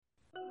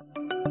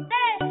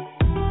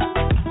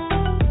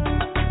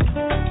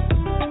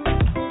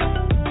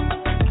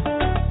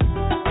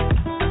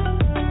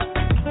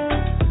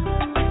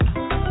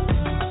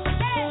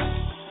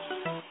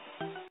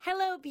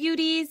Hello,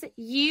 beauties.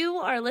 You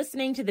are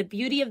listening to the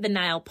Beauty of the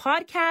Nile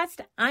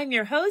podcast. I'm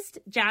your host,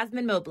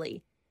 Jasmine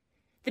Mobley.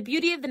 The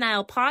Beauty of the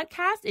Nile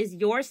podcast is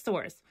your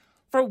source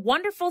for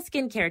wonderful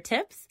skincare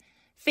tips,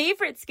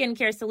 favorite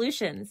skincare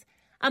solutions,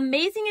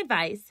 amazing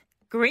advice,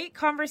 great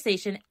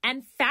conversation,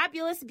 and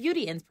fabulous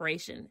beauty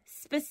inspiration,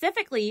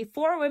 specifically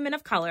for women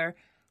of color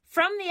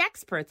from the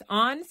experts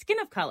on skin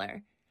of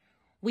color.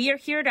 We are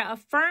here to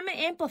affirm and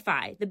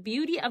amplify the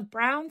beauty of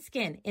brown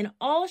skin in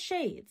all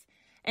shades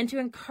and to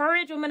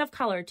encourage women of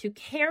color to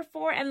care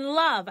for and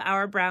love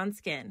our brown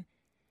skin.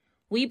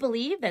 We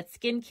believe that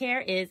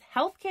skincare is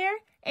healthcare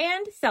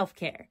and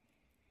self-care.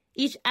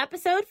 Each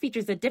episode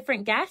features a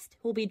different guest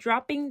who will be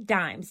dropping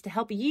dimes to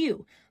help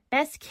you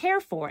best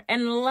care for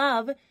and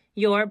love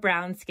your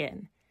brown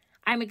skin.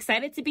 I'm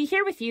excited to be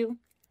here with you.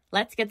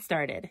 Let's get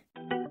started.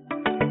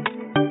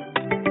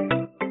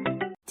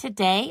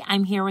 Today,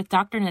 I'm here with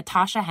Dr.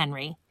 Natasha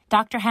Henry.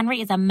 Dr. Henry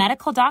is a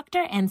medical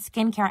doctor and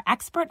skincare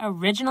expert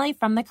originally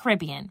from the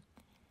Caribbean.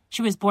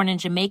 She was born in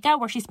Jamaica,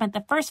 where she spent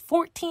the first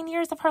 14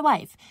 years of her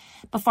life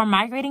before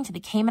migrating to the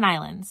Cayman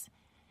Islands.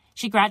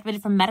 She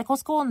graduated from medical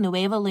school in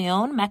Nuevo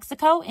Leon,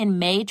 Mexico in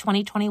May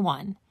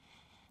 2021.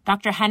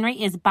 Dr. Henry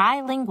is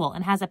bilingual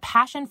and has a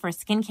passion for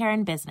skincare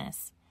and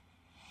business.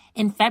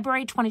 In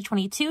February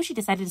 2022, she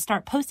decided to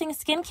start posting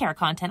skincare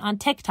content on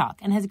TikTok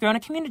and has grown a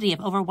community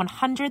of over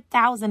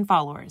 100,000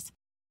 followers.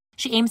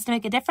 She aims to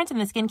make a difference in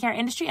the skincare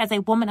industry as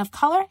a woman of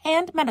color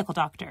and medical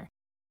doctor.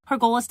 Her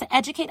goal is to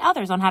educate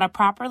others on how to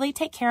properly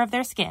take care of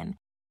their skin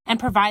and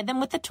provide them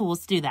with the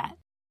tools to do that.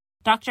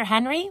 Dr.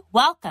 Henry,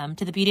 welcome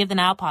to the Beauty of the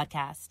Nile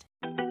podcast.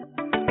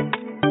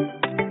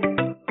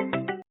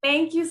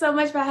 Thank you so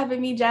much for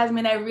having me,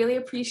 Jasmine. I really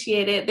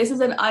appreciate it. This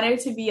is an honor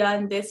to be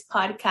on this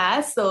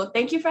podcast. So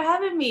thank you for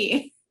having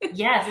me.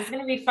 Yes, it's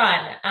going to be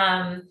fun.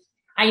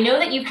 I know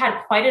that you've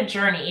had quite a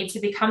journey to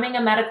becoming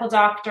a medical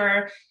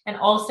doctor and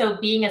also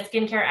being a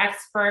skincare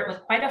expert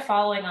with quite a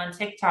following on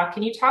TikTok.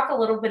 Can you talk a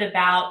little bit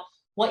about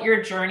what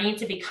your journey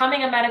to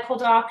becoming a medical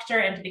doctor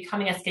and to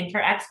becoming a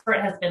skincare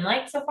expert has been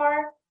like so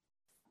far?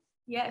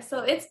 Yeah, so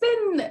it's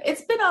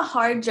been a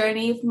hard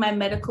journey for my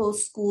medical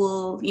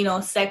school,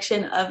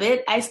 section of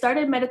it. I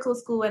started medical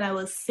school when I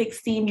was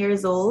 16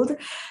 years old.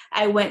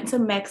 I went to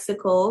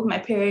Mexico. My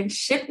parents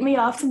shipped me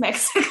off to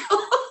Mexico.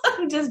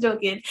 I'm just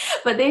joking,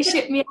 but they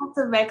shipped me off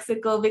to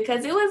Mexico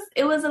because it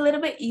was a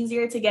little bit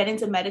easier to get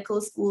into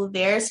medical school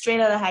there straight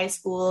out of high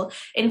school.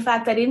 In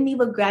fact, I didn't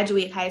even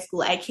graduate high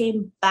school. I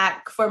came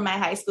back for my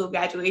high school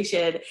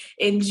graduation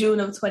in June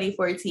of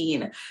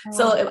 2014. Oh.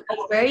 So I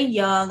was very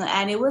young,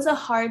 and it was a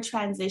hard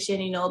transition,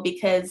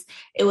 because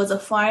it was a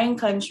foreign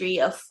country,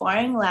 a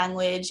foreign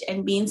language,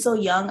 and being so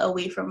young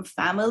away from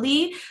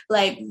family,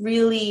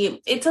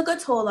 really, it took a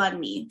toll on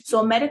me.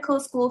 So medical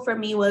school for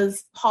me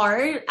was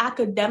hard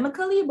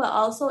academically, but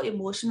also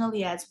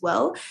emotionally as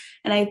well.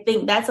 And I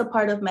think that's a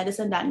part of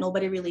medicine that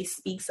nobody really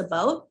speaks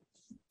about.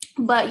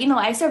 But,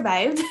 I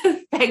survived,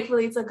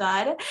 thankfully to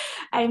God.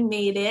 I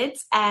made it.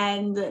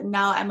 And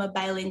now I'm a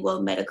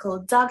bilingual medical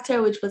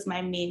doctor, which was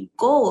my main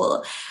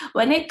goal.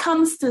 When it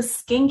comes to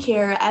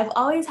skincare, I've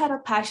always had a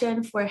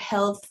passion for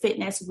health,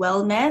 fitness,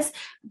 wellness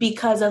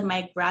because of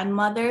my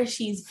grandmother.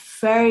 She's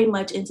very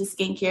much into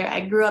skincare. I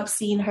grew up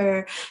seeing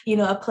her,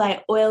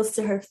 apply oils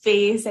to her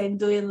face and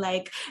doing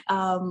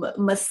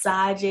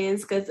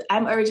massages, because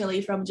I'm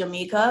originally from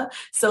Jamaica.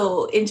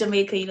 So in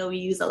Jamaica, we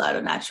use a lot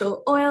of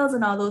natural oils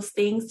and all those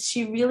things.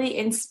 She really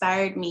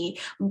inspired me,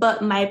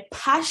 but my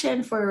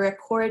passion for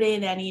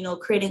recording and,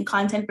 creating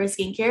content for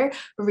skincare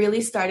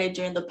really started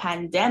during the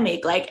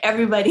pandemic, like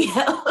everybody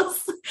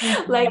else.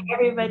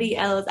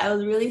 I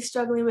was really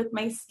struggling with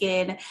my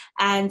skin,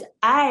 and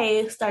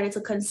I started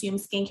to consume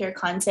skincare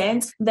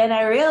content. Then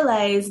I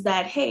realized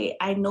that, hey,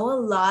 I know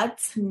a lot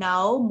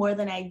now, more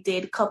than I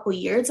did a couple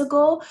years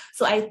ago.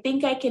 So I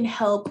think I can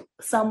help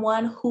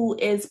someone who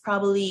is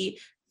probably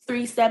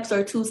 3 steps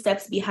or 2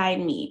 steps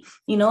behind me.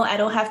 I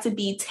don't have to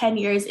be 10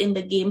 years in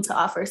the game to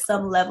offer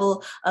some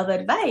level of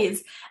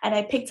advice. And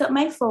I picked up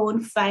my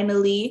phone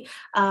finally,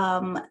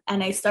 and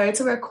I started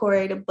to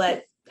record,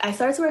 but I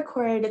started to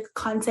record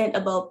content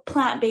about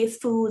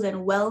plant-based foods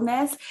and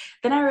wellness.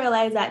 Then I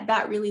realized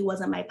that really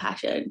wasn't my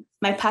passion.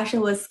 My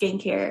passion was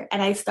skincare. And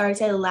I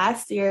started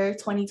last year,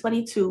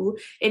 2022,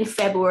 in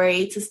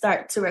February to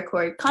start to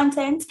record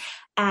content.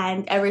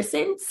 And ever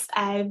since,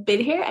 I've been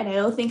here, and I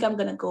don't think I'm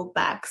going to go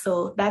back.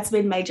 So that's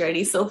been my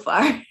journey so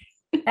far.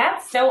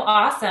 That's so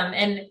awesome.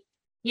 And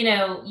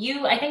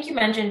I think you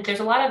mentioned there's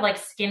a lot of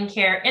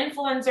skincare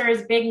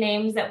influencers, big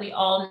names that we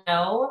all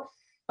know.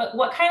 But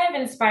what kind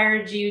of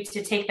inspired you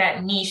to take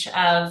that niche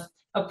of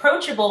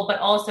approachable, but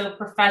also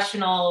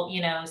professional,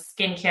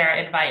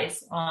 skincare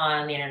advice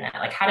on the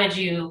internet? How did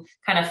you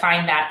kind of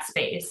find that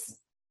space?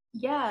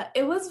 Yeah,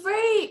 it was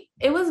very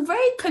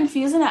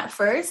confusing at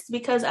first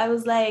because I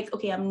was like,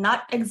 okay, I'm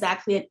not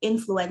exactly an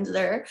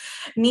influencer,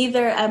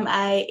 neither am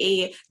I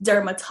a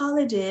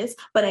dermatologist,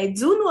 but I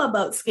do know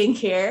about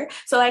skincare.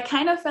 So I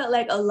kind of felt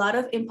like a lot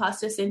of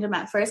imposter syndrome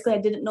at first because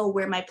I didn't know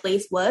where my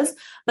place was.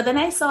 But then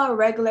I saw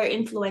regular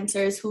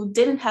influencers who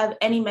didn't have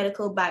any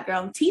medical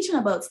background teaching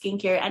about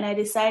skincare, and I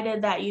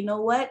decided that, you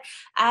know what,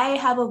 I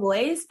have a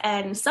voice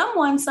and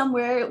someone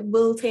somewhere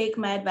will take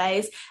my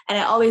advice. And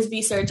I always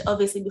research,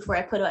 obviously, before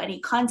I put out any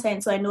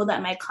content. So I know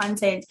that my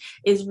content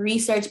is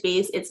research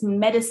based, it's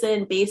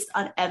medicine based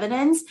on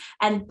evidence.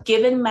 And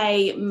given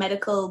my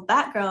medical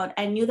background,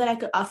 I knew that I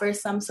could offer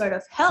some sort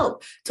of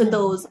help to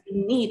those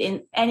in need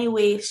in any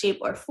way, shape,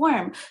 or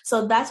form.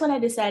 So that's when I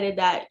decided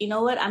that, you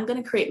know what, I'm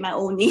going to create my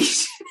own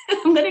niche.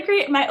 I'm going to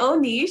create my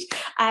own niche.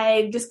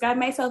 I describe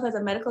myself as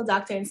a medical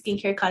doctor and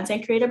skincare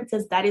content creator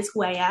because that is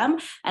who I am.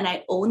 And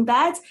I own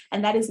that.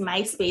 And that is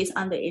my space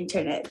on the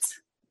internet.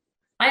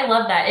 I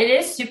love that. It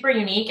is super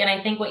unique. And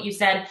I think what you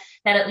said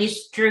that at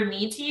least drew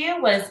me to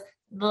you was,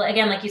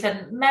 again, like you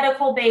said,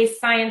 medical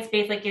based, science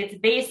based, like it's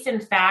based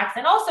in facts.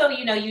 And also,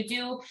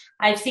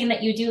 I've seen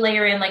that you do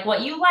layer in like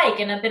what you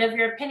like and a bit of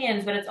your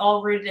opinions, but it's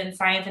all rooted in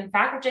science and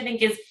fact, which I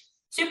think is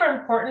super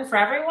important for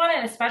everyone.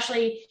 And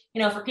especially,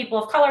 for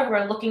people of color who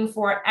are looking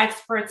for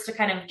experts to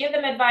kind of give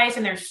them advice.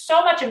 And there's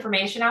so much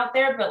information out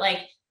there, but like,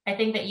 I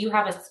think that you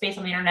have a space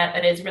on the internet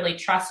that is really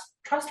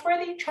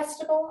trustworthy,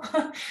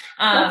 trustable.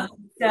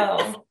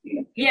 So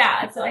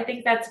yeah, so I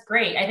think that's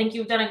great. I think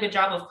you've done a good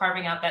job of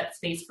carving out that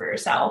space for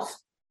yourself.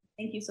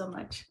 Thank you so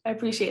much. I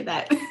appreciate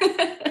that.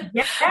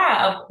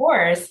 Yeah, of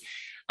course.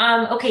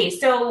 Okay,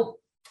 so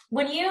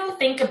when you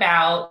think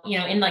about,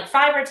 in like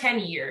 5 or 10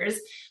 years,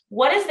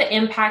 what is the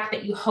impact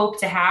that you hope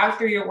to have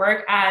through your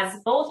work as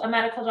both a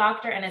medical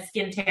doctor and a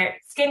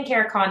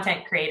skincare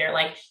content creator?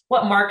 Like,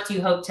 what mark do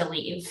you hope to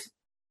leave?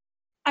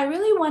 I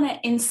really want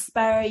to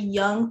inspire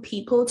young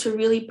people to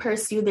really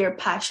pursue their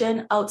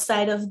passion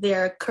outside of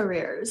their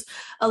careers.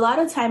 A lot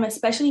of time,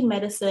 especially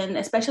medicine,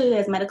 especially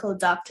as medical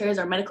doctors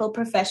or medical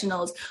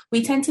professionals,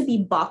 we tend to be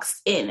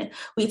boxed in.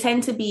 We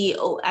tend to be,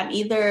 I'm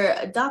either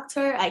a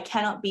doctor, I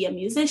cannot be a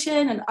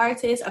musician, an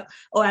artist,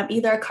 or I'm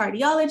either a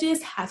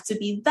cardiologist, have to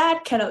be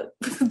that, cannot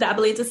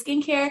dabble into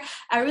skincare.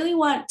 I really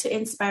want to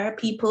inspire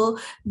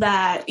people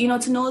that,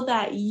 to know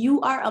that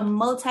you are a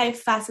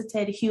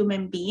multifaceted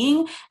human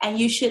being and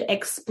you should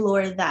explore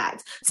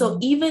that. So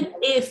even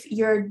if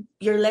you're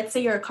let's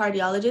say you're a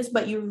cardiologist,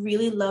 but you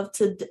really love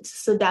to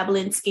dabble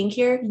in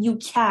skincare, you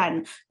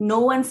can. No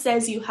one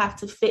says you have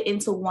to fit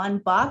into one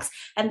box.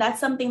 And that's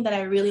something that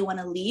I really want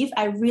to leave.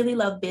 I really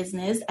love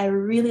business. I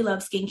really love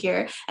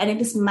skincare. And it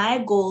is my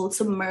goal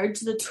to merge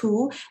the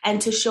two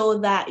and to show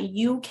that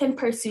you can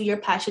pursue your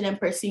passion and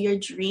pursue your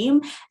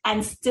dream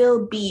and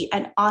still be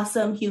an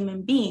awesome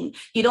human being.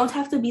 You don't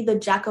have to be the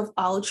jack of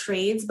all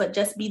trades, but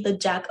just be the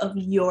jack of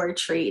your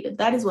trade.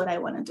 That is what I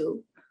want to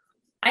do.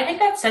 I think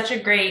that's such a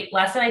great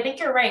lesson. I think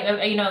you're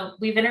right.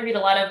 We've interviewed a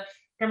lot of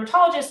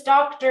dermatologists,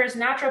 doctors,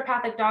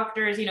 naturopathic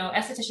doctors,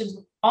 estheticians,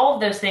 all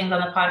of those things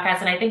on the podcast.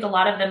 And I think a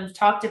lot of them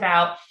talked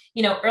about,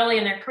 early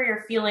in their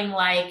career feeling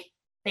like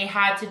they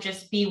had to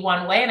just be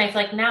one way. And I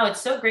feel like now it's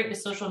so great with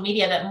social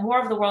media that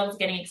more of the world is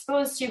getting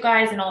exposed to you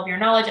guys and all of your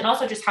knowledge and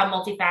also just how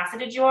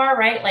multifaceted you are,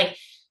 right? Like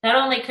not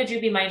only could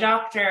you be my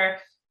doctor,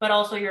 but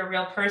also you're a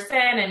real person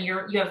and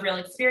you have real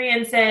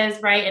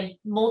experiences, right? And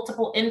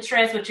multiple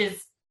interests, which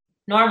is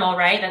normal,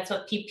 right? That's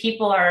what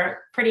people are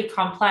pretty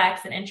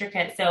complex and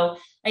intricate. So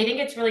I think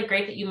it's really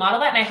great that you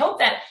model that. And I hope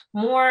that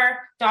more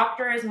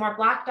doctors, more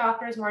Black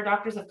doctors, more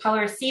doctors of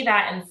color see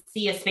that and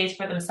see a space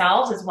for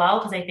themselves as well,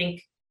 because I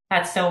think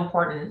that's so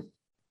important.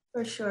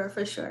 For sure.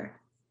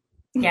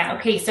 Yeah.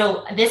 Okay.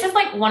 So this is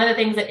like one of the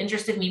things that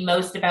interested me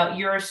most about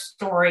your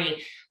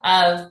story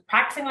of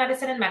practicing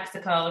medicine in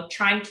Mexico,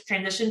 trying to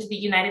transition to the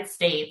United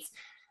States.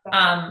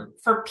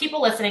 For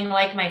people listening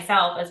like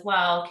myself as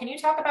well, can you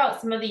talk about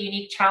some of the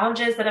unique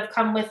challenges that have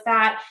come with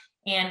that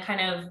and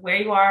kind of where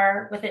you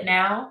are with it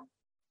now?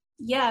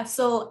 Yeah,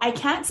 so I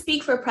can't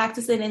speak for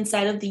practicing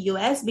inside of the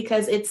US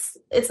because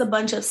it's a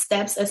bunch of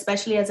steps,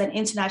 especially as an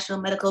international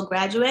medical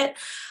graduate.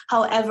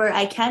 However,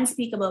 I can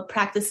speak about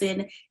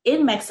practicing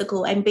in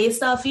Mexico, and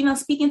based off,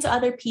 speaking to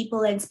other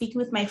people and speaking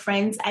with my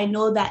friends, I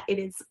know that it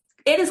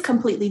is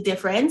completely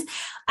different.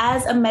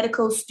 As a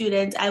medical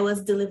student, I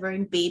was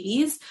delivering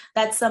babies.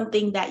 That's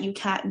something that you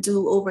can't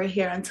do over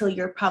here until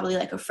you're probably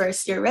like a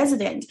first year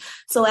resident.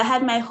 So I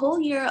had my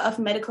whole year of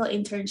medical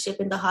internship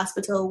in the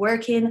hospital,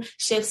 working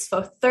shifts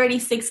for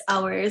 36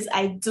 hours.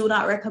 I do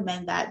not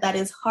recommend that. That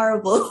is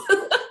horrible.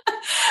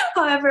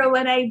 However,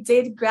 when I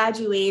did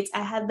graduate,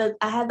 I had the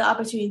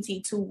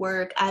opportunity to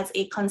work as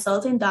a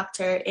consultant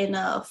doctor in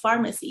a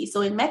pharmacy.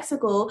 So in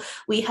Mexico,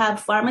 we have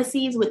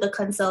pharmacies with the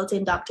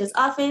consultant doctor's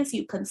office.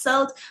 You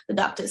consult, the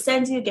doctor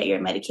sends you, get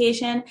your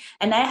medication.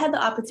 And I had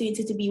the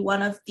opportunity to be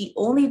one of the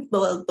only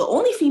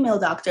female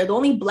doctor, the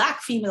only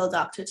Black female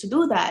doctor to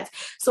do that.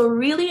 So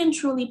really and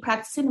truly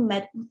practicing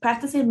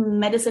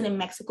medicine in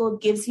Mexico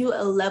gives you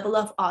a level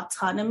of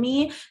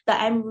autonomy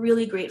that I'm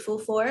really grateful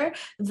for,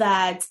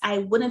 that I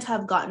wouldn't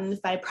have gotten if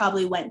I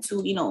probably went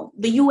to,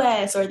 the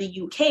US or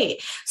the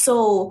UK.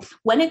 So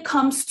when it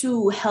comes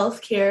to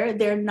healthcare,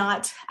 they're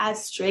not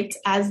as strict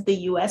as the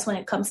US when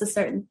it comes to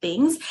certain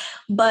things,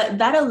 but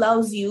that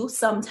allows you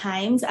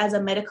sometimes as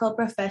a medical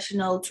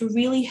professional to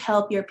really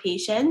help your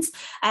patients.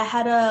 I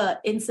had an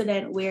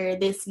incident where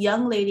this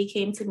young lady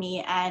came to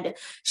me and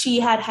she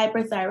had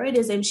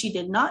hyperthyroidism. She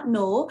did not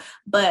know,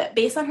 but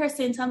based on her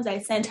symptoms, I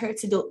sent her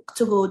to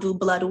go do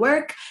blood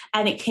work,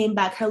 and it came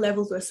back her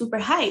levels were super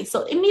high.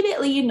 So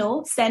immediately,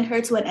 send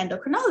her to an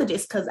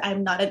endocrinologist because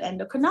I'm not an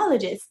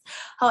endocrinologist.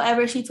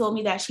 However, she told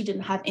me that she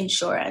didn't have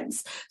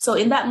insurance. So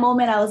in that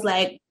moment, I was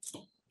like,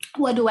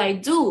 what do I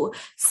do?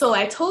 So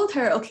I told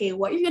her, okay,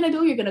 what you're gonna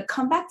do, you're gonna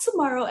come back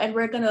tomorrow and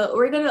we're gonna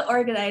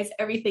organize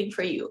everything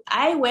for you.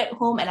 I went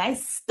home and I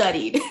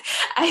studied.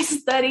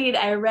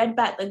 I read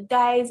back the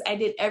guides, I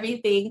did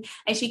everything.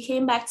 And she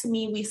came back to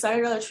me. We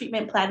started a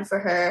treatment plan for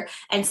her.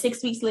 And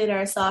 6 weeks later,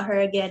 I saw her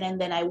again.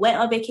 And then I went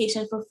on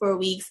vacation for 4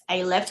 weeks.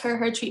 I left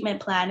her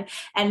treatment plan.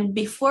 And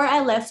before I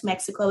left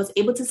Mexico, I was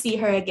able to see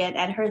her again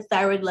and her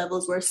thyroid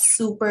levels were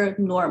super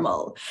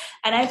normal.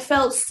 And I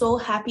felt so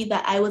happy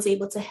that I was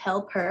able to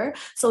help her.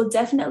 So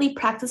definitely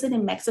practicing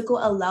in Mexico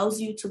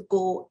allows you to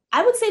go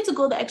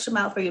the extra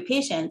mile for your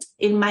patient,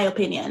 in my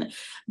opinion,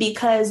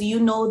 because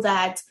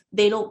that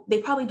they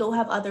probably don't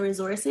have other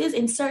resources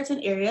in certain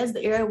areas.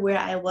 The area where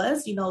I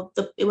was,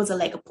 it was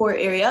a poor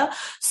area.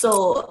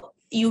 So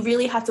you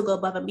really have to go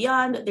above and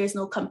beyond. There's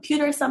no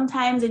computer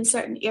sometimes in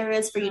certain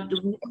areas for you to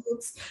do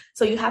notes.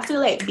 So you have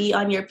to be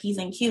on your P's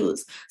and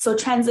Q's. So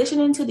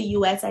transitioning to the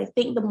US, I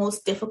think the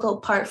most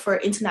difficult part for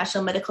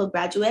international medical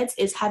graduates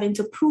is having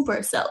to prove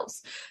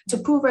ourselves,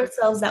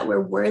 that we're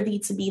worthy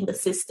to be in the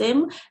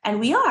system. And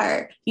we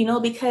are,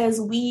 because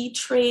we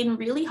train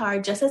really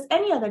hard, just as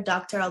any other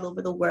doctor all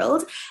over the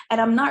world. And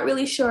I'm not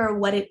really sure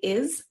what it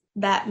is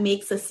that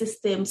makes a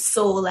system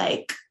so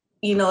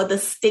the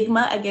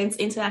stigma against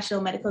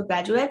international medical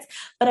graduates,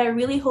 but I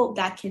really hope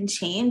that can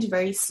change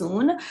very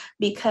soon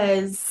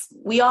because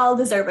we all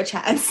deserve a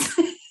chance.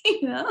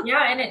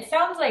 Yeah. And it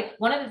sounds like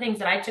one of the things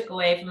that I took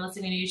away from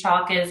listening to you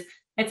talk is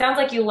it sounds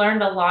like you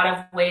learned a lot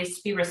of ways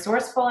to be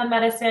resourceful in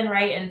medicine,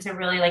 right? And to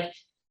really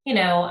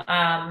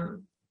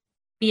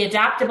be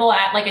adaptable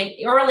at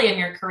early in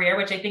your career,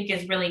 which I think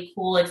is really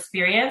cool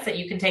experience that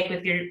you can take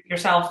with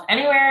yourself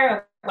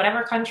anywhere,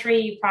 whatever country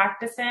you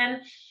practice in.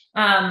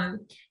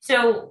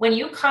 So when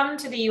you come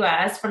to the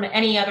US from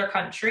any other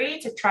country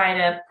to try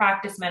to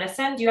practice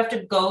medicine, do you have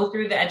to go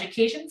through the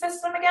education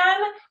system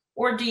again?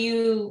 Or can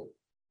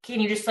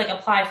you just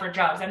apply for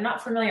jobs? I'm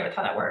not familiar with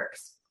how that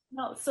works.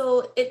 No,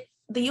 so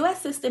the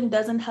US system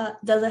doesn't have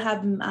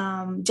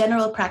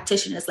general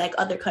practitioners like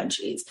other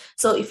countries.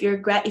 So if you're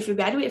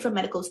graduated from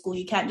medical school,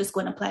 you can't just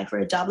go and apply for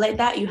a job like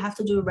that. You have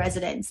to do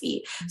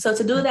residency. So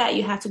to do that,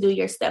 you have to do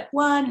your step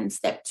 1 and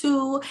step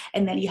 2,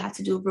 and then you have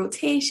to do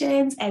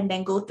rotations and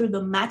then go through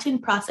the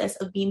matching process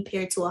of being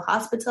paired to a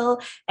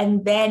hospital,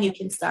 and then you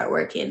can start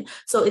working.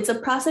 So it's a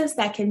process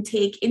that can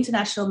take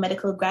international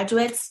medical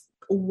graduates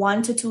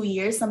 1 to 2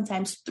 years,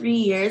 sometimes 3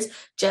 years,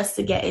 just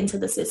to get into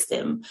the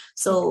system.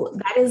 So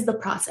that is the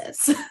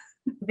process.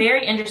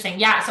 Very interesting.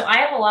 Yeah. So I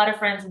have a lot of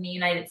friends in the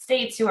United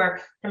States who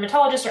are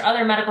dermatologists or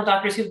other medical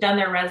doctors who've done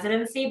their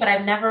residency, but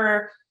I've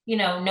never,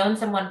 known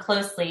someone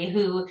closely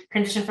who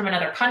transitioned from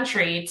another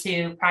country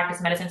to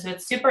practice medicine. So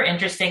it's super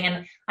interesting.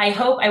 And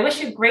I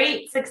wish you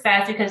great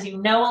success because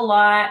you know a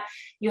lot.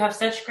 You have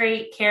such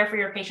great care for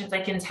your patients, I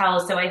can tell.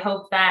 So I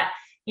hope that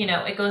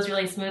it goes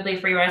really smoothly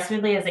for you, as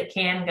smoothly as it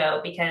can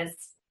go, because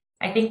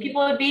I think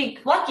people would be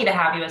lucky to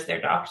have you as their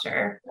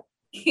doctor.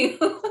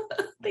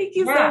 Thank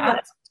you so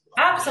much.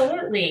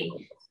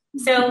 Absolutely.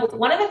 So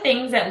one of the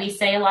things that we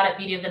say a lot at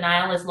Beauty of the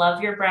Nile is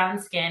love your brown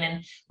skin.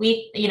 And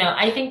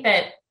I think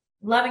that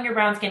loving your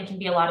brown skin can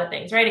be a lot of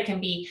things, right? It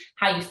can be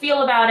how you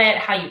feel about it,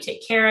 how you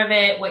take care of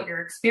it, what your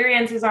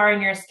experiences are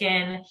in your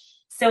skin.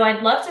 So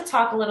I'd love to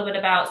talk a little bit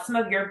about some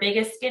of your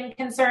biggest skin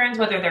concerns,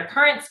 whether they're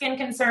current skin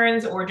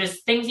concerns or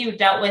just things you've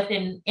dealt with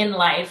in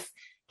life.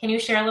 Can you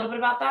share a little bit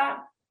about that?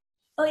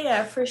 Oh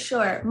yeah, for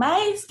sure.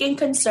 My skin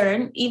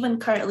concern, even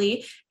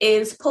currently,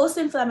 is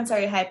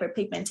post-inflammatory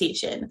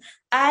hyperpigmentation.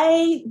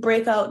 I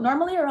break out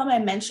normally around my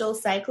menstrual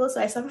cycle. So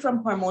I suffer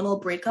from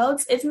hormonal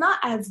breakouts. It's not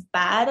as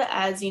bad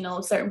as,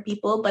 certain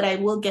people, but I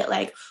will get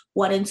like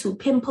 1 and 2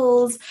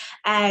 pimples,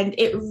 and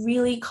it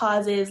really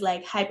causes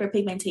like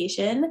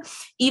hyperpigmentation,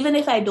 even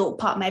if I don't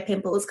pop my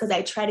pimples, because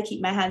I try to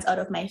keep my hands out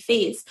of my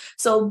face.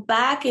 So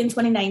back in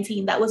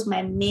 2019, that was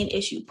my main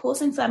issue: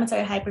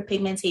 post-inflammatory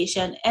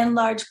hyperpigmentation,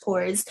 enlarged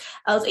pores.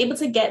 I was able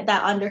to get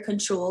that under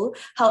control.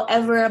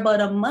 However, about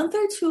a month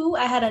or 2,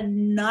 I had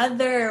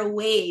another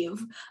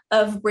wave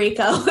of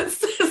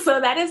breakouts. So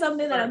that is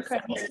something that I'm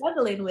currently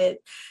struggling with.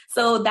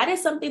 So that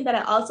is something that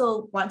I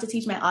also want to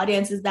teach my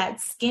audience, is that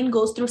skin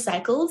goes through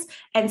cycles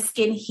and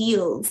skin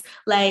heals.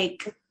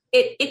 Like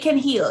it can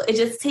heal. It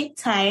just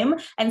takes time.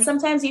 And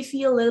sometimes you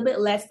feel a little bit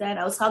less than.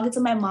 I was talking to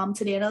my mom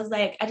today and I was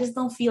like, I just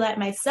don't feel like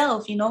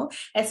myself,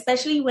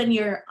 especially when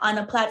you're on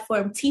a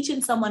platform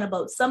teaching someone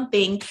about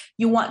something,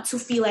 you want to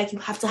feel like you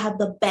have to have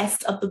the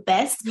best of the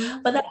best.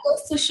 Mm-hmm. But that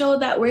goes to show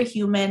that we're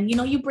human.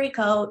 You break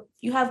out,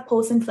 you have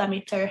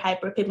post-inflammatory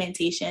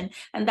hyperpigmentation,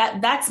 and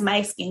that's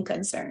my skin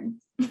concern.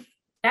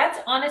 That's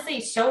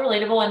honestly so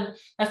relatable. And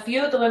a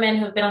few of the women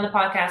who've been on the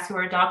podcast who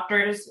are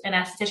doctors and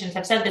estheticians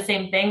have said the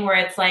same thing, where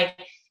it's like,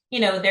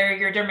 they're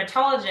your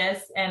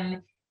dermatologists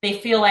and they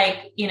feel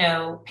like,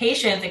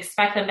 patients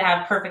expect them to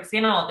have perfect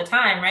skin all the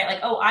time, right?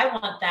 Like, oh, I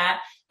want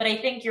that. But I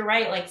think you're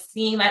right. Like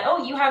seeing that,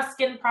 oh, you have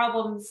skin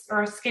problems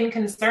or skin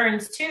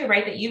concerns too,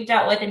 right? That you've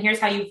dealt with, and here's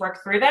how you've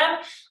worked through them,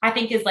 I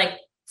think is like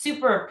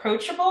super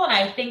approachable. And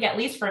I think, at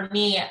least for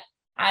me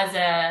as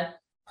a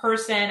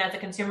person, as a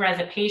consumer,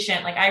 as a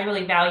patient, like I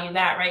really value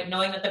that, right?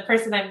 Knowing that the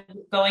person I'm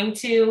going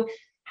to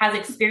has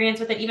experience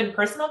with it, even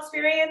personal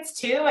experience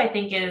too, I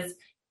think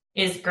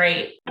is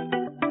great.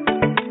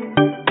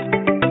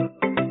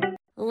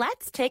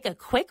 Let's take a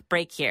quick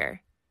break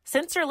here.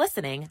 Since you're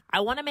listening, I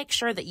want to make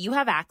sure that you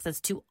have access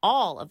to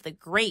all of the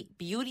great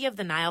Beauty of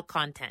the Nile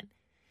content.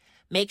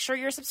 Make sure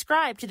you're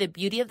subscribed to the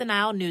Beauty of the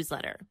Nile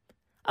newsletter.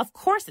 Of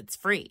course, it's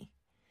free.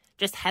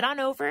 Just head on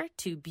over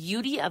to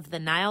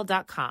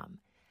beautyofthenile.com.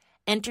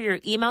 Enter your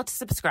email to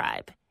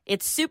subscribe.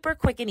 It's super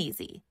quick and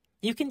easy.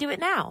 You can do it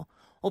now.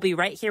 We'll be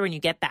right here when you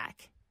get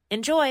back.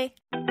 Enjoy.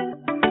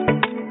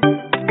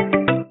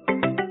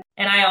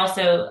 And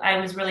I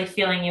was really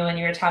feeling you when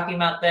you were talking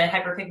about the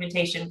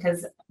hyperpigmentation,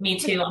 because me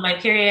too, on my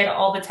period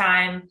all the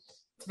time.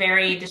 It's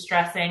very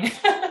distressing.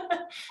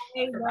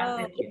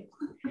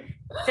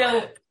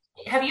 So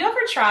have you ever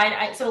tried,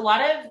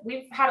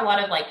 we've had a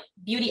lot of like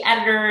beauty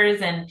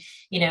editors and,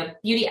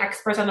 beauty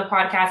experts on the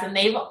podcast, and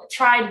they've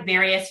tried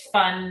various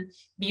fun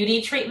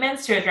beauty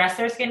treatments to address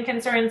their skin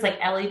concerns, like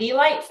LED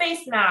light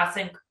face masks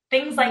and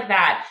things like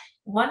that.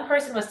 One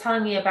person was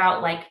telling me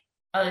about like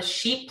a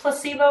sheep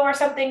placebo or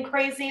something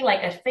crazy,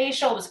 like a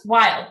facial. It was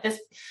wild.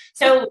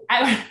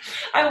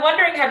 I'm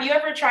wondering, have you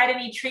ever tried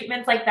any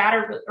treatments like that,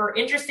 or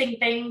interesting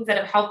things that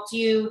have helped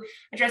you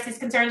address these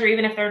concerns, or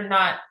even if they're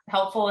not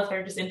helpful, if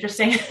they're just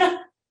interesting?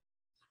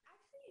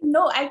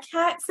 No, I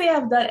can't say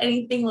I've done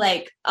anything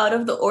like out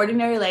of the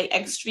ordinary, like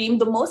extreme.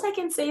 The most I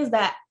can say is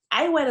that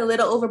I went a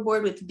little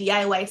overboard with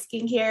DIY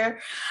skincare.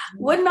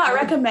 Would not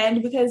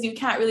recommend, because you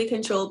can't really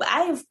control, but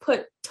I have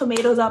put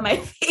tomatoes on my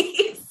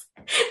face.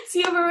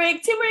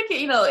 Turmeric,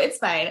 it's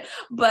fine,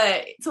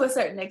 but to a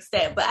certain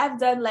extent. But I've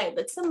done like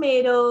the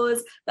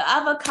tomatoes, the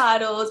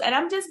avocados, and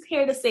I'm just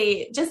here to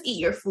say, just eat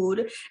your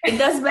food. It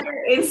does better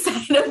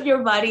inside of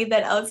your body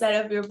than outside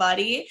of your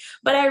body.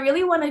 But I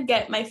really want to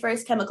get my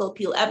first chemical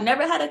peel. I've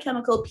never had a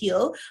chemical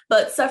peel,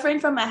 but suffering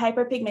from my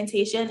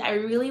hyperpigmentation, I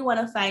really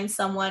want to find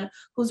someone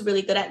who's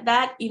really good at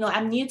that.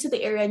 I'm new to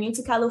the area, new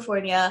to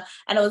California,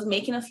 and I was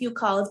making a few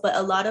calls, but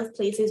a lot of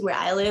places where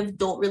I live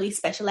don't really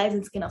specialize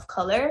in skin of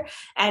color.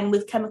 And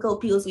with chemical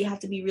peels, we have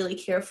to be really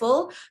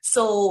careful.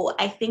 So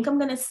I think I'm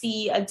going to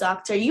see a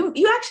doctor. You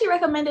actually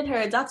recommended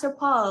her, Dr.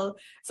 Paul.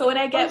 So when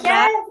I get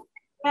back,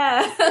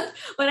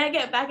 when I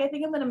get back, I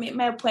think I'm going to make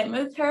my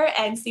appointment with her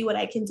and see what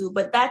I can do.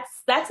 But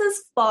that's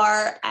as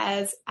far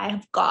as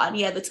I've gone.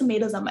 Yeah, the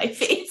tomatoes on my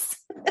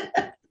face.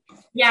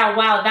 Yeah,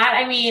 wow.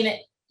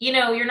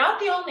 You're not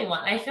the only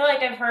one. I feel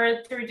like I've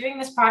heard through doing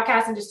this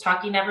podcast and just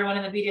talking to everyone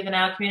in the Beauty of the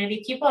Nile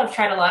community, people have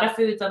tried a lot of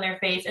foods on their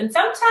face. And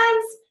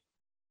sometimes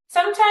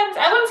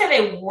I wouldn't say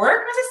they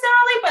work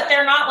necessarily, but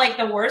they're not like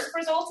the worst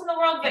results in the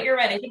world. But you're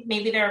right. I think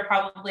maybe there are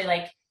probably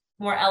like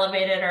more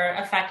elevated or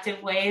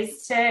effective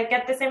ways to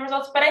get the same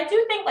results. But I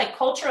do think like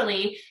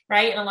culturally,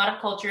 right, in a lot of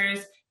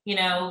cultures,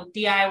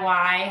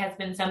 DIY has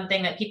been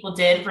something that people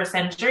did for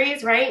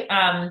centuries, right?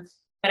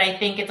 But I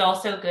think it's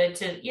also good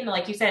to,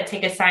 like you said,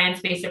 take a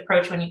science-based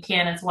approach when you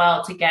can as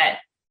well to get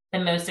the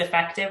most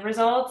effective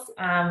results.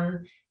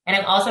 And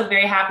I'm also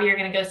very happy you're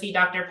going to go see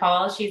Dr.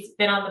 Paul. She's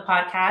been on the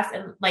podcast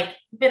and like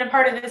been a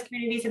part of this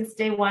community since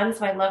day one.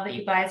 So I love that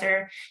you have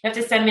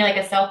to send me like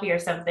a selfie or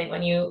something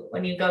when you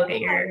go get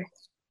your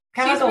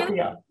chemical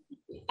peel.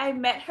 I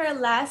met her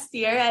last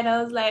year and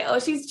I was like, oh,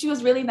 she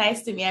was really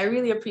nice to me. I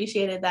really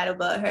appreciated that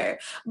about her.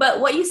 But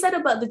what you said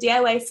about the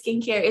DIY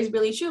skincare is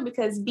really true,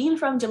 because being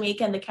from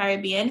Jamaica and the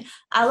Caribbean,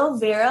 aloe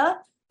vera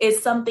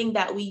is something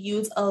that we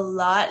use a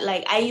lot.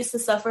 Like I used to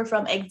suffer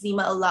from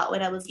eczema a lot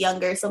when I was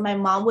younger. So my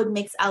mom would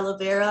mix aloe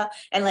vera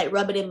and like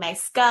rub it in my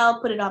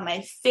scalp, put it on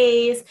my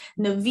face,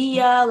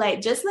 Nivea,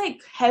 like just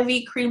like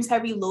heavy creams,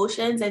 heavy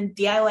lotions and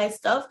DIY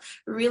stuff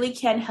really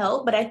can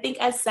help. But I think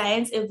as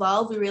science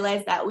evolved, we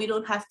realized that we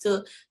don't have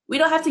to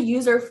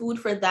use our food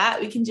for that.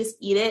 We can just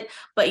eat it.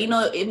 But,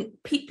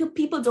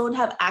 people don't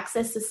have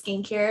access to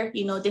skincare,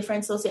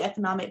 different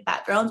socioeconomic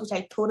backgrounds, which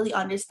I totally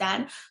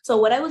understand. So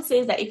what I would say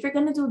is that if you're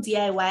going to do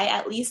DIY,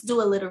 at least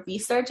do a little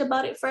research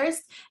about it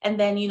first. And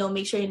then,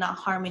 make sure you're not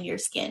harming your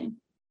skin.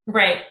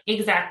 Right.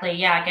 Exactly.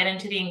 Yeah. Get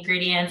into the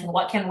ingredients and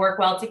what can work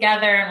well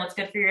together and what's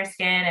good for your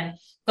skin, and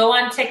go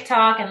on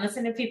TikTok and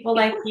listen to people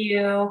like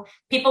you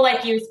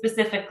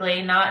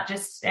specifically, not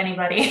just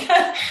anybody.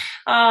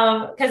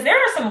 Cause there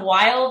are some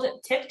wild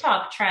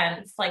TikTok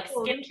trends, like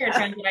skincare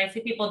trends that I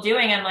see people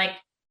doing. I'm like,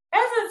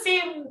 that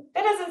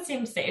doesn't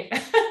seem safe.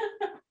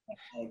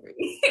 I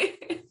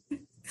agree.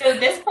 So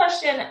this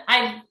question,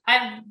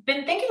 I've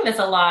been thinking this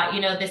a lot,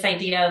 this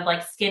idea of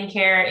like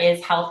skincare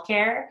is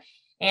healthcare.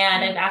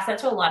 And I've asked that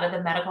to a lot of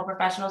the medical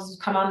professionals who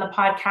come on the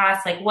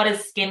podcast. Like, what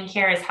does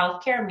skincare as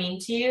healthcare mean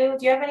to you?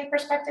 Do you have any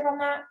perspective on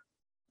that?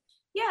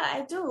 Yeah,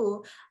 I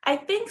do. I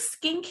think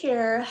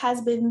skincare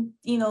has been,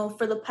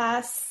 for the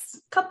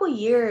past couple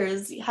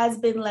years, has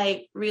been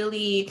like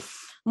really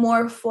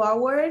more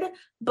forward,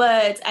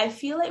 but I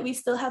feel like we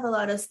still have a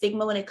lot of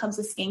stigma when it comes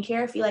to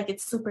skincare. I feel like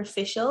it's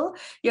superficial.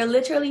 You're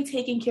literally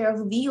taking care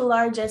of the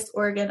largest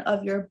organ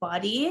of your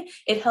body.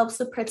 It helps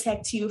to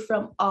protect you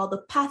from all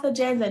the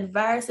pathogens and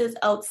viruses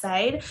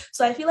outside.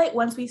 So I feel like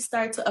once we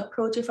start to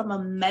approach it from a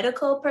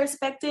medical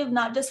perspective,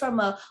 not just from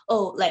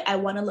I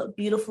want to look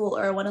beautiful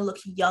or I want to look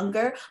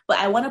younger, but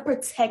I want to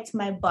protect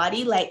my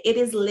body. Like it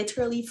is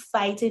literally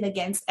fighting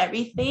against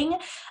everything.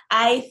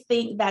 I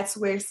think that's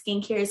where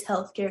skincare is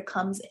healthcare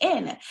comes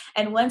in.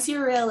 And once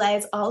you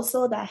realize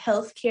also that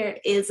healthcare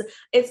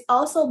it's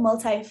also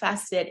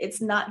multifaceted.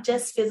 It's not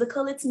just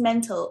physical, it's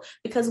mental.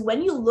 Because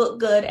when you look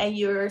good and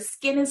your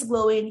skin is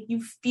glowing,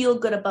 you feel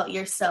good about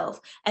yourself.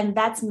 And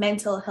that's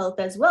mental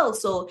health as well.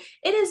 So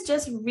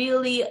it's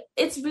really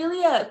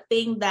a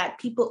thing that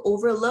people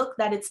overlook,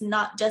 that it's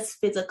not just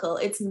physical,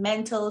 it's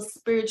mental,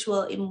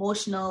 spiritual,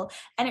 emotional,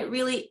 and it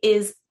really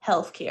is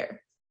healthcare.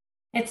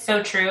 It's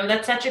so true.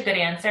 That's such a good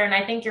answer. And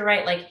I think you're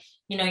right. Like,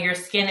 your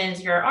skin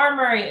is your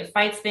armor. It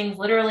fights things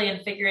literally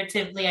and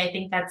figuratively. I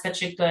think that's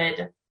such a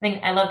good thing.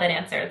 I love that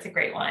answer. It's a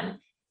great one.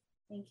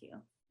 Thank you.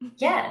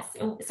 Yes.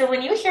 So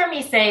when you hear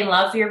me say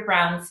love your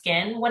brown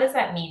skin, what does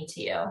that mean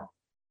to you?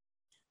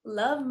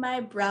 Love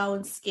my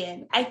brown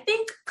skin. I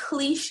think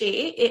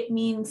cliche, it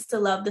means to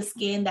love the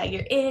skin that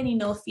you're in,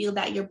 feel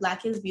that your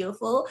Black is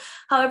beautiful.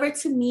 However,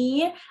 to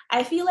me,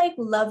 I feel like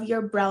love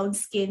your brown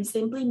skin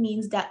simply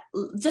means that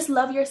just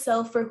love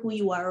yourself for who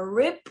you are.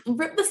 Rip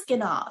the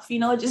skin off,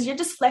 you're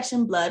just flesh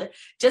and blood,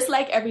 just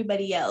like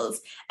everybody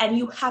else. And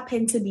you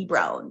happen to be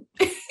brown.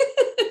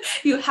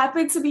 You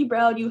happen to be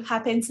brown, you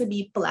happen to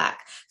be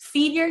Black.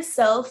 Feed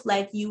yourself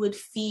like you would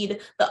feed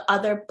the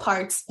other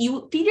parts.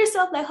 You feed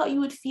yourself like how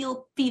you would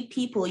feed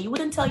people. You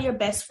wouldn't tell your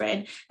best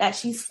friend that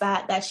she's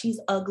fat, that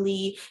she's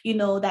ugly,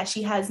 that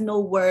she has no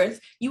worth.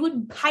 You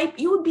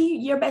would be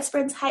your best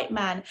friend's hype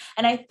man.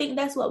 And I think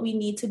that's what we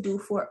need to do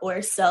for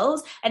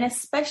ourselves. And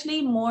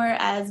especially more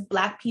as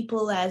Black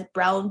people, as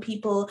brown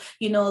people,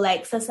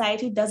 like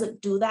society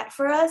doesn't do that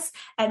for us.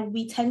 And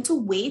we tend to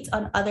wait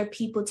on other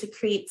people to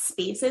create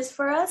spaces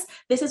for us.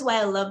 This is why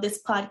I love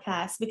this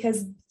podcast,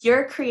 because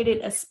you're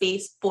creating a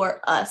space for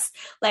us.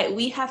 Like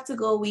we have to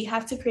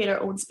create our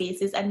own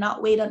spaces and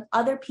not wait on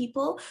other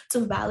people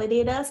to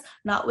validate us,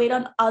 not wait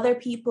on other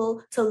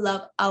people to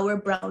love our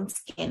brown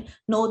skin.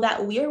 Know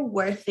that we're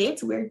worth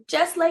it. We're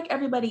just like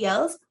everybody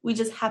else. We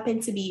just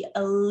happen to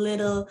have a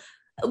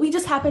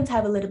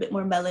little bit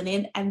more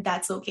melanin, and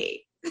that's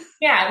okay.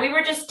 Yeah, we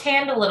were just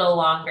tanned a little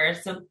longer.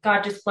 So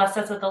God just blessed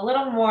us with a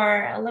little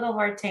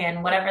more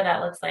tan, whatever that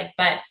looks like.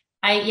 But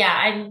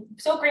I'm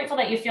so grateful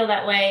that you feel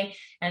that way,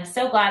 and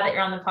so glad that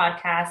you're on the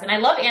podcast. And I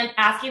love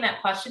asking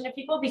that question to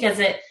people because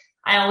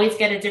I always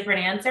get a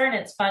different answer, and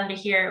it's fun to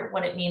hear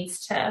what it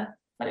means to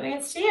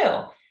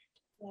you.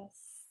 Yes,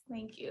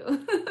 thank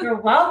you.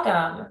 You're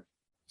welcome.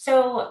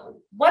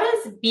 So, what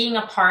does being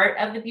a part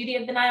of the Beauty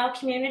of the Nile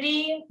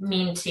community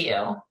mean to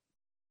you?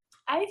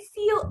 I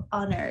feel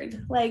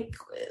honored. Like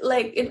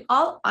in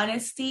all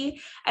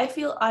honesty, I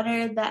feel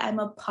honored that I'm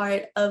a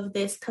part of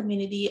this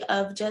community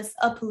of just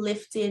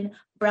uplifting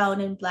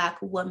brown and Black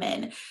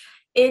women.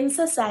 In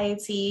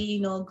society,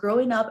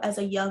 growing up as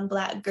a young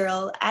Black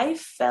girl, I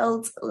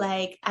felt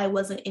like I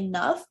wasn't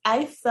enough.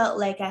 I felt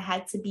like I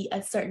had to be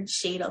a certain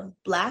shade of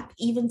Black,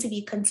 even to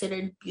be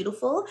considered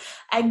beautiful.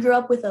 I grew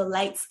up with a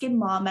light-skinned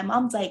mom. My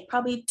mom's like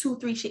probably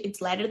 2-3 shades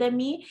lighter than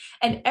me.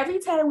 And every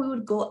time we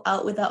would go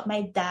out without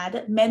my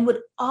dad, men would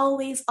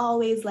always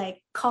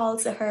like call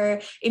to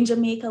her. In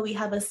Jamaica, we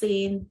have a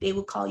saying, they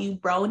will call you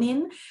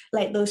browning,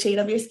 like the shade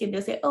of your skin.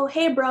 They'll say, oh,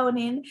 hey,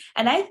 browning.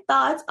 And I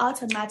thought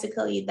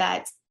automatically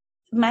that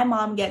my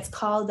mom gets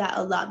called that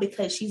a lot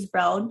because she's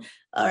brown.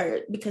 or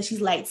because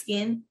she's light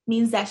skinned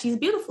means that she's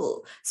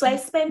beautiful. So I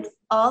spent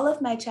all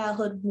of my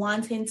childhood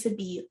wanting to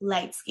be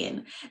light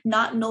skinned,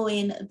 not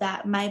knowing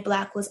that my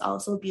Black was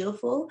also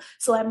beautiful.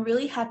 So I'm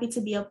really happy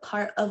to be a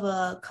part of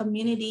a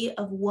community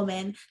of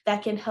women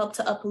that can help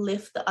to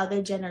uplift the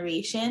other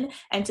generation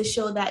and to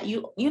show that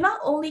you not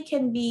only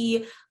can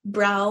be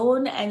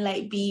brown and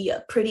like be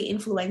a pretty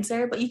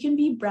influencer, but you can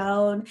be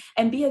brown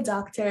and be a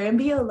doctor and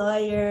be a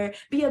lawyer,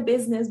 be a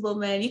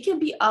businesswoman. You can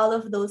be all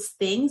of those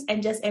things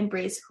and just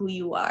embrace who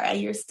you are,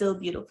 and you're still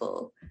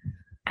beautiful.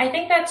 I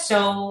think that's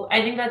so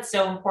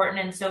important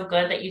and so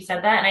good that you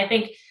said that. And I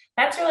think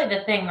that's really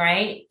the thing,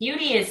 right?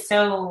 Beauty is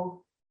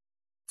so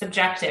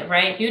subjective,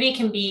 right? Beauty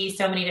can be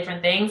so many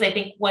different things. I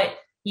think what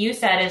you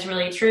said is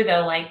really true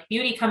though. Like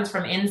beauty comes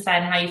from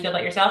inside and how you feel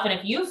about yourself. And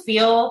if you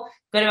feel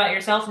good about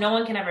yourself, no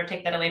one can ever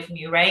take that away from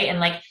you, right? And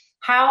like,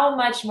 how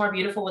much more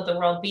beautiful would the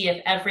world be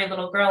if every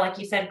little girl, like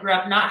you said, grew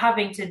up not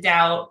having to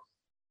doubt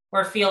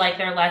or feel like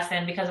they're less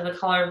than because of the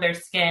color of their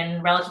skin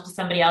relative to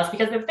somebody else?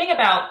 Because the thing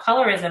about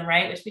colorism,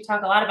 right, which we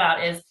talk a lot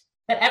about, is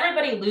that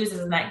everybody loses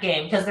in that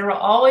game because there will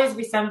always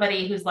be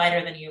somebody who's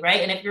lighter than you,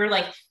 right? And if you're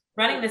like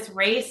running this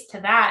race to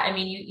that, I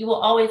mean, you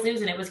will always lose,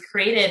 and it was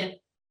created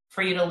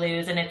for you to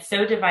lose, and it's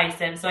so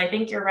divisive. So I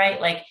think you're right.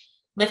 Like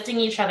lifting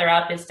each other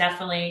up is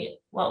definitely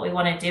what we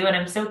want to do. And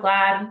I'm so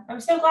glad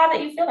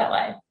that you feel that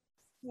way.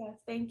 Yes,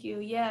 thank you.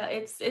 Yeah,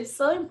 it's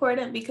so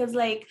important because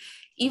like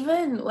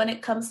even when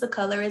it comes to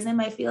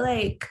colorism, I feel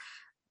like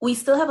we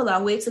still have a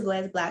long way to go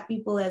as Black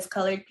people, as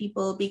colored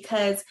people,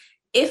 because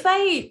if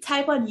I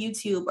type on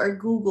YouTube or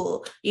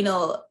Google,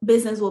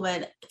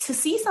 businesswoman, to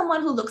see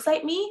someone who looks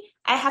like me,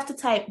 I have to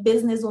type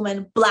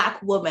businesswoman,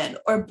 Black woman,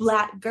 or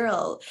Black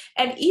girl.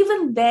 And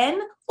even then,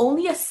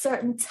 only a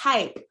certain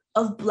type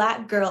of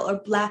Black girl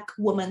or Black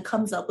woman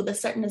comes up with a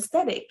certain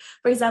aesthetic.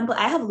 For example,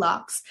 I have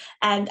locks,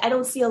 and I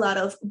don't see a lot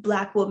of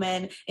Black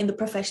women in the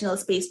professional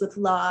space with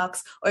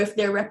locks, or if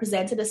they're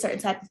represented a certain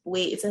type of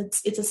way, it's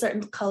a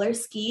certain color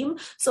scheme.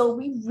 So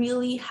we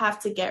really have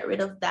to get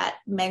rid of that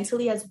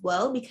mentally as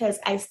well, because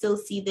I still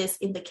see this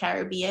in the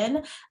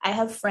Caribbean. I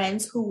have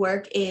friends who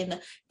work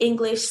in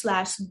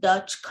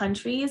English/Dutch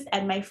countries,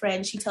 and my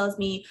friend, she tells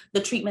me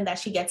the treatment that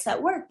she gets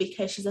at work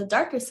because she's a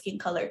darker skin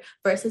color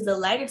versus a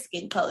lighter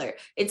skin color.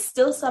 It's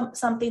still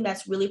something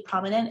that's really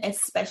prominent,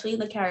 especially in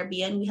the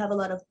Caribbean. We have a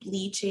lot of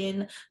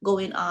bleaching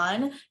going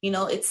on.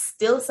 It's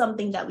still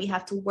something that we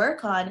have to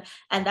work on,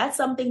 and that's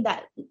something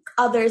that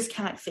others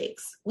can't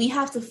fix. We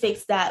have to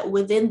fix that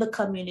within the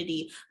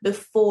community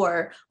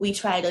before we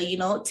try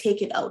to,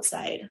 take it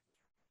outside.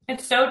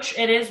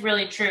 It is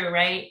really true,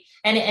 right?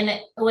 And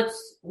what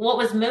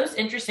was most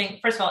interesting,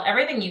 first of all,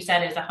 everything you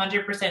said is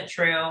 100%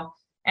 true,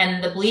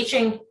 and the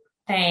bleaching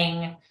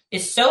thing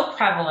is so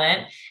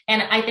prevalent.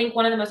 And I think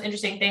one of the most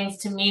interesting things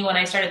to me when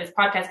I started this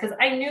podcast, because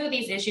I knew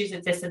these issues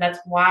existed, that's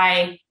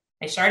why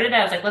I started it.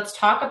 I was like, let's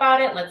talk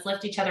about it. Let's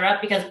lift each other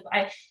up, because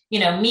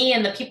me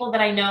and the people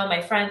that I know,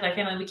 my friends, my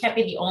family, we can't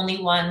be the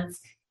only ones,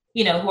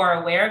 who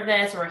are aware of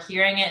this or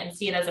hearing it and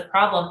see it as a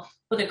problem.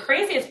 But the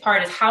craziest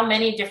part is how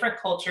many different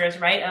cultures,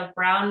 right, of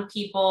brown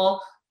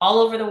people all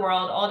over the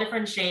world, all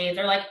different shades,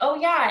 are like, oh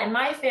yeah, in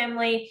my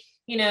family,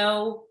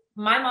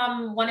 my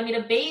mom wanted me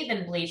to bathe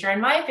in bleach, or in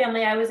my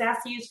family, I was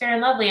asked to use Fair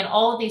and Lovely, and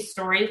all of these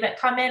stories that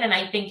come in. And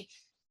I think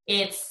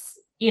it's,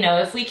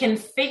 if we can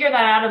figure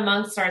that out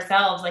amongst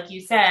ourselves, like you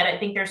said, I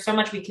think there's so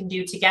much we can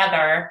do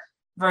together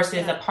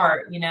versus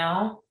apart,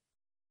 I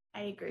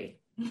agree.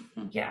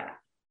 Yeah.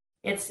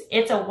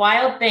 It's a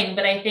wild thing,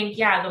 but I think,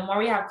 the more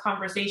we have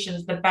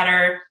conversations, the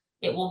better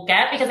it will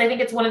get, because I think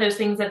it's one of those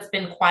things that's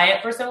been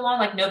quiet for so long.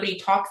 Like nobody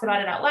talks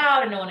about it out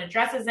loud and no one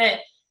addresses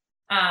it.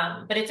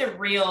 But it's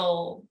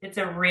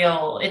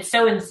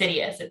so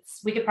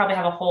insidious. We could probably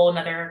have a whole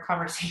nother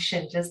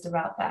conversation just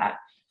about that.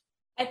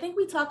 I think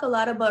we talk a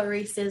lot about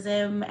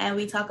racism and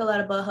we talk a lot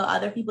about how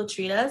other people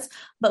treat us,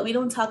 but we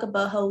don't talk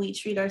about how we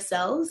treat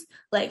ourselves.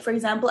 Like, for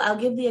example, I'll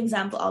give the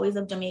example always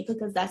of Jamaica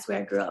because that's where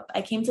I grew up.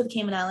 I came to the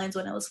Cayman Islands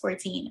when I was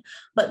 14,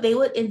 but they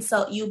would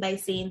insult you by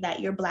saying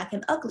that you're Black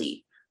and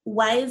ugly.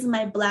 Why is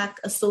my Black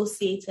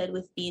associated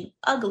with being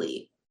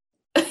ugly?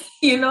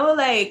 And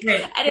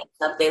it's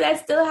something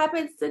that still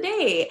happens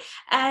today.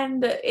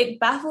 And it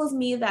baffles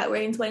me that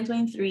we're in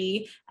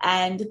 2023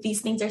 and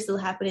these things are still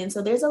happening.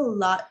 So there's a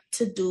lot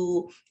to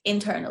do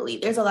internally.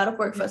 There's a lot of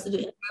work for us to do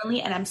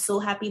internally. And I'm so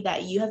happy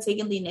that you have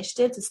taken the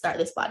initiative to start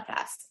this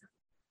podcast.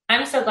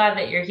 I'm so glad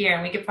that you're here,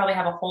 and we could probably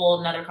have a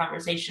whole nother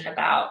conversation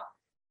about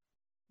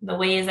the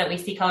ways that we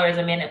see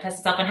colorism manifest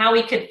itself and how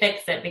we could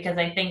fix it, because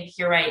I think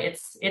you're right.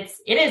 It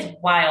is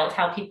wild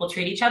how people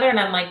treat each other. And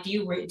I'm like, do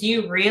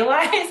you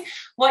realize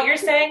what you're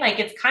saying? Like,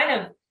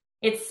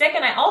 it's sick.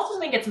 And I also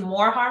think it's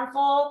more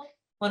harmful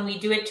when we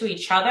do it to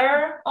each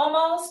other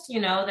almost,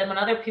 than when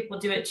other people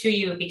do it to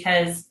you,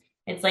 because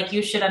it's like,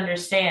 you should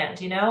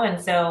understand, And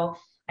so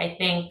I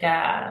think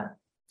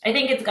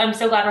I'm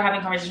so glad we're having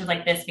conversations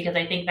like this, because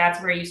I think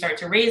that's where you start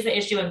to raise the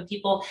issue. And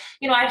people,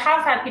 I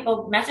have had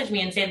people message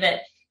me and say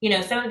that,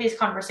 some of these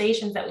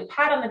conversations that we've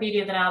had on the Beauty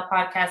of the Nile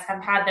podcast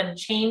have had them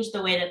change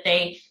the way that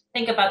they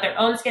think about their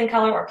own skin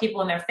color or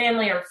people in their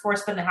family, or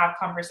force them to have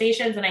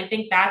conversations. And I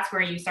think that's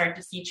where you start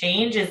to see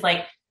change, is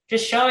like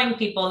just showing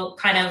people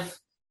kind of,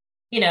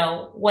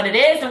 what it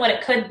is and what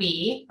it could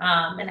be,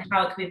 and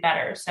how it could be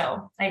better.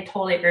 So I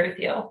totally agree with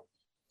you.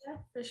 Yeah,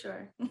 for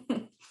sure.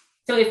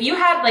 So if you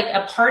had like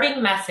a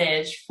parting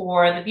message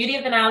for the Beauty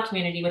of the Nile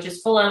community, which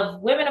is full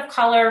of women of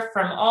color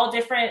from all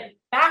different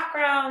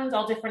backgrounds,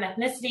 all different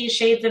ethnicities,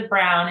 shades of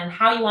brown, and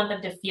how you want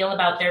them to feel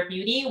about their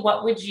beauty,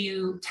 what would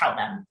you tell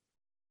them?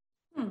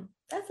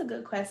 That's a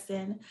good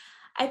question.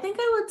 I think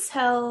I would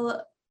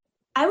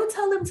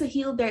tell them to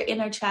heal their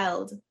inner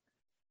child.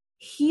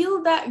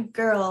 Heal that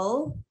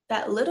girl,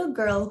 that little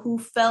girl who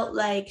felt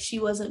like she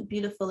wasn't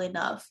beautiful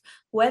enough,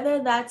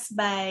 whether that's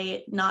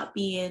by not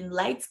being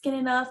light skinned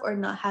enough, or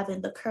not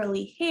having the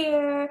curly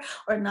hair,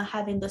 or not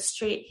having the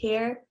straight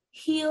hair.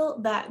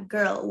 Heal that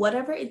girl,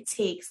 whatever it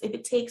takes. If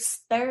it takes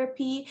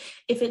therapy,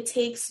 if it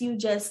takes you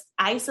just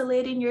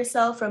isolating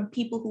yourself from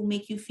people who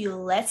make you feel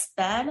less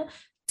than,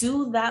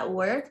 do that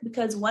work,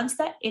 because once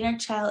that inner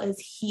child is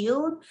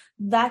healed,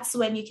 that's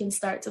when you can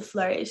start to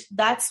flourish.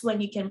 That's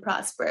when you can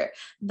prosper.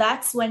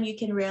 That's when you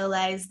can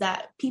realize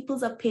that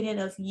people's opinion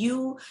of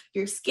you,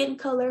 your skin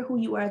color, who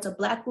you are as a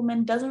Black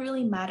woman doesn't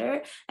really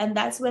matter. And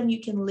that's when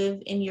you can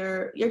live in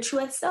your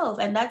truest self.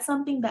 And that's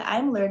something that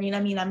I'm learning.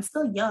 I mean, I'm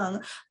still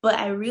young, but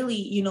I really,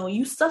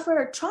 you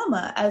suffer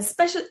trauma as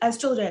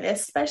children,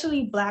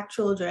 especially Black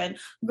children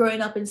growing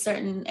up in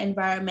certain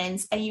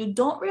environments. And you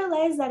don't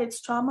realize that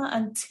it's trauma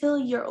until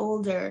you're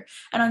older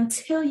and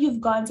until you've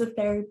gone to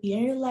therapy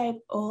and you're like,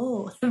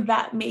 oh,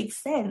 that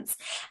makes sense.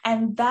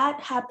 And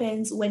that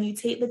happens when you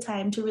take the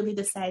time to really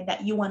decide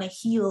that you want to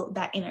heal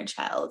that inner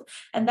child.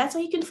 And that's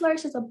when you can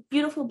flourish as a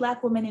beautiful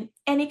Black woman in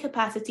any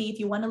capacity. If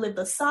you want to live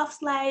the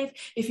soft life,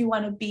 if you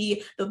want to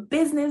be the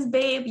business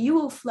babe, you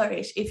will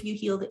flourish if you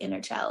heal the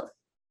inner child.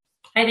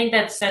 I think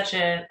that's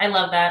I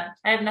love that.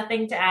 I have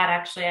nothing to add,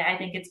 actually. I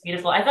think it's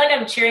beautiful. I feel like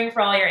I'm cheering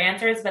for all your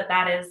answers, but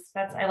I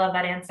love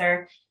that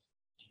answer.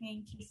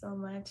 Thank you so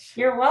much.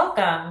 You're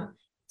welcome.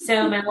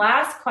 So my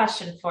last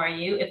question for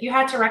you, if you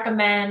had to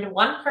recommend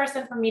one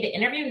person for me to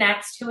interview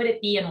next, who would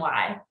it be and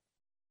why?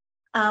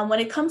 When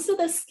it comes to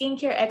the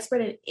skincare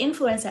expert and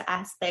influencer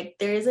aspect,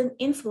 there is an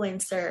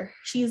influencer.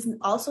 She's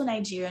also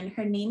Nigerian.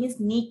 Her name is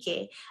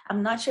Nike.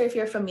 I'm not sure if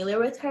you're familiar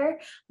with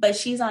her, but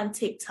she's on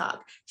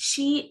TikTok.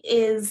 She's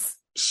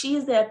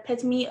the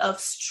epitome of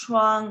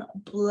strong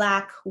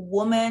Black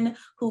woman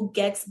who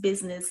gets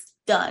business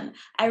done.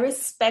 I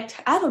respect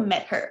her. I haven't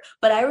met her,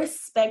 but I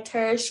respect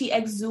her. She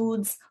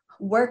exudes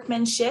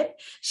workmanship,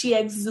 she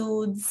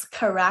exudes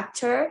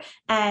character,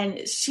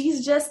 and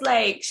she's just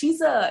like,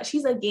 she's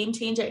a game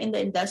changer in the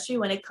industry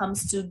when it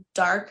comes to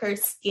darker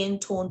skin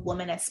toned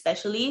women.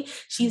 Especially,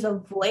 she's a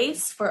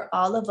voice for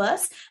all of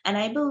us, and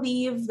I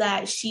believe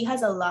that she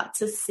has a lot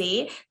to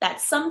say that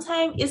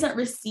sometimes isn't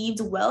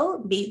received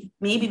well,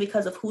 maybe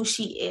because of who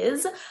she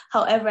is.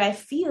 However, I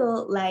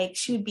feel like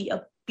she would be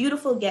a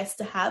beautiful guest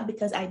to have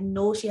because I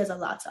know she has a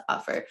lot to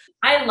offer.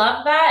 I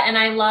love that. And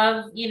I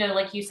love,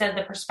 like you said,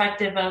 the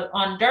perspective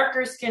on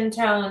darker skin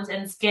tones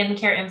and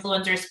skincare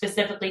influencers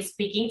specifically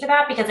speaking to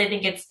that, because I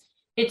think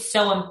it's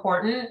so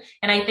important.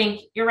 And I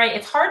think you're right.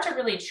 It's hard to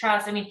really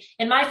trust. I mean,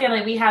 in my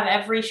family, we have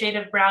every shade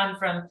of brown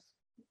from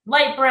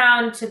light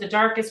brown to the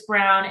darkest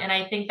brown. And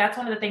I think that's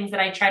one of the things that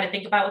I try to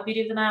think about with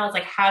Beauty of the Nile is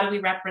like, how do we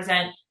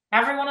represent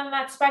everyone on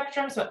that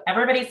spectrum so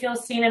everybody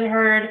feels seen and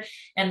heard?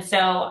 And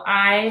so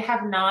I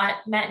have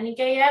not met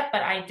Nike yet,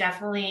 but I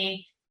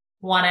definitely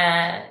want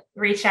to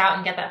reach out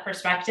and get that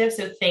perspective.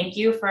 So thank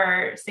you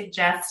for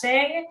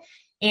suggesting.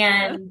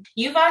 And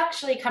you've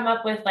actually come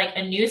up with like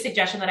a new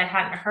suggestion that I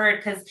hadn't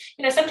heard, because,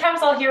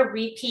 sometimes I'll hear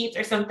repeats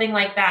or something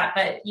like that,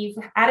 but you've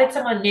added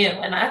someone new,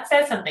 and that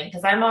says something,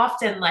 because I'm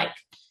often like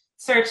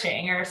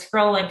searching or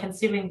scrolling,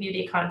 consuming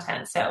beauty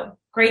content. So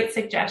great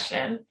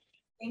suggestion.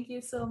 Thank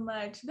you so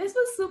much. This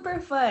was super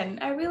fun.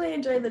 I really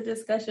enjoyed the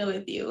discussion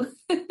with you.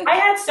 I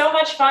had so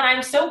much fun.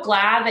 I'm so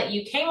glad that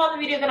you came on the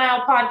Beauty of the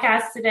Nile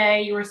podcast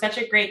today. You were such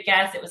a great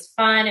guest. It was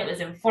fun. It was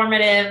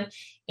informative.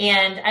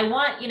 And I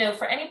want,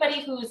 for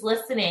anybody who's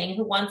listening,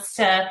 who wants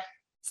to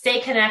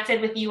stay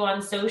connected with you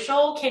on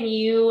social, can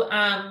you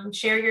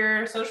share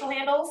your social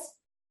handles?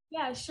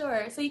 Yeah,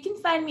 sure. So you can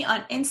find me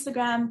on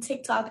Instagram,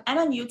 TikTok, and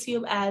on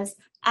YouTube as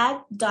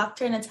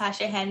 @Dr.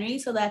 Natasha Henry.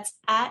 So that's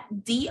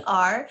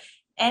 @Dr.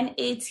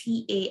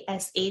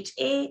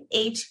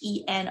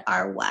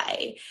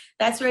 NATASHAHENRY.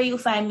 That's where you'll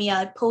find me.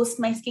 I'll post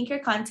my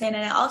skincare content,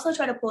 and I also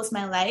try to post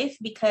my life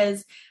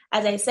because,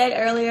 as I said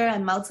earlier,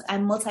 I'm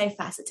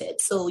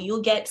multifaceted. So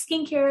you'll get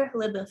skincare, a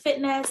little bit of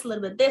fitness, a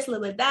little bit of this, a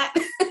little bit of that.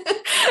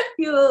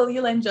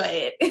 You'll enjoy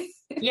it.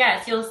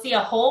 Yes, you'll see a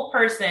whole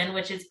person,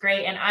 which is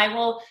great. And I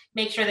will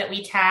make sure that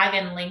we tag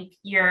and link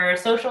your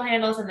social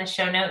handles in the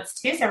show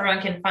notes too, so everyone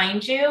can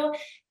find you.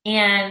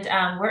 And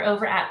we're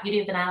over at Beauty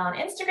of the Nile on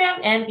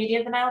Instagram and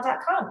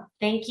beautyofthenile.com.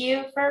 Thank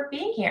you for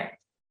being here.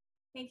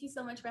 Thank you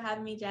so much for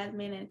having me,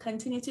 Jasmine, and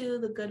continue to do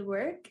the good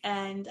work.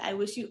 And I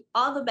wish you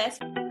all the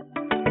best.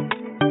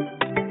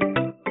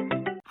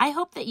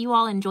 that you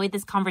all enjoyed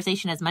this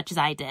conversation as much as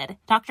I did.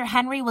 Dr.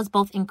 Henry was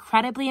both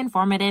incredibly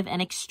informative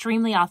and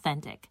extremely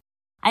authentic.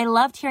 I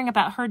loved hearing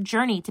about her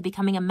journey to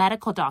becoming a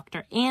medical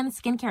doctor and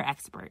skincare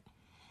expert.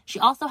 She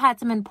also had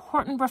some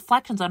important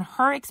reflections on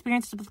her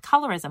experiences with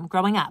colorism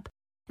growing up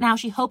and how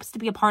she hopes to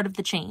be a part of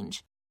the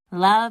change.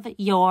 Love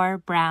your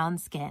brown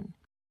skin.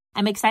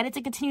 I'm excited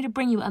to continue to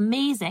bring you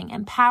amazing,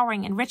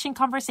 empowering, enriching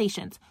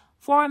conversations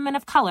for women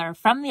of color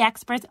from the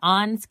experts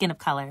on Skin of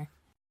Color.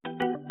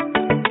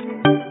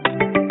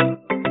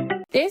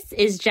 This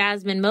is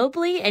Jasmine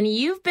Mobley, and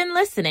you've been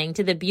listening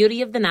to the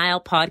Beauty of the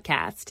Nile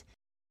podcast.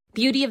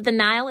 Beauty of the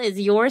Nile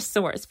is your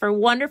source for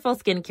wonderful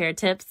skincare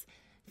tips,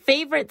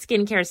 favorite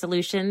skincare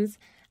solutions,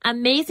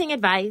 amazing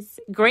advice,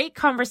 great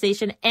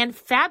conversation, and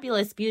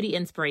fabulous beauty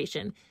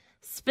inspiration,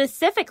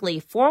 specifically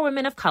for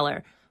women of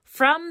color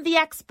from the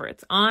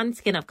experts on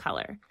Skin of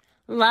Color.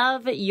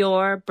 Love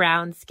your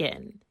brown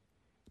skin.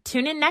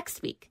 Tune in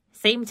next week,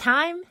 same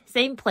time,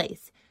 same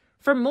place,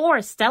 for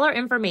more stellar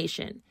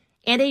information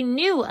and a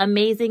new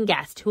amazing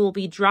guest who will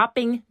be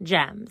dropping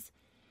gems.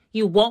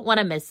 You won't want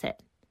to miss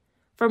it.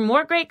 For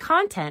more great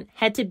content,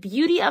 head to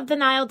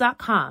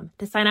beautyofthenile.com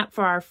to sign up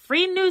for our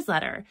free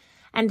newsletter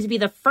and to be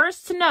the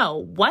first to know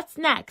what's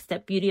next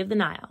at Beauty of the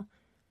Nile.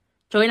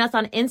 Join us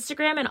on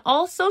Instagram and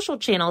all social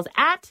channels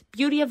at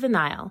Beauty of the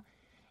Nile.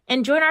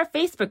 And join our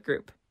Facebook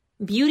group,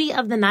 Beauty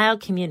of the Nile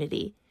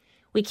Community.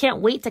 We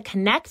can't wait to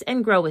connect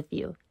and grow with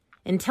you.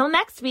 Until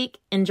next week,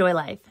 enjoy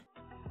life.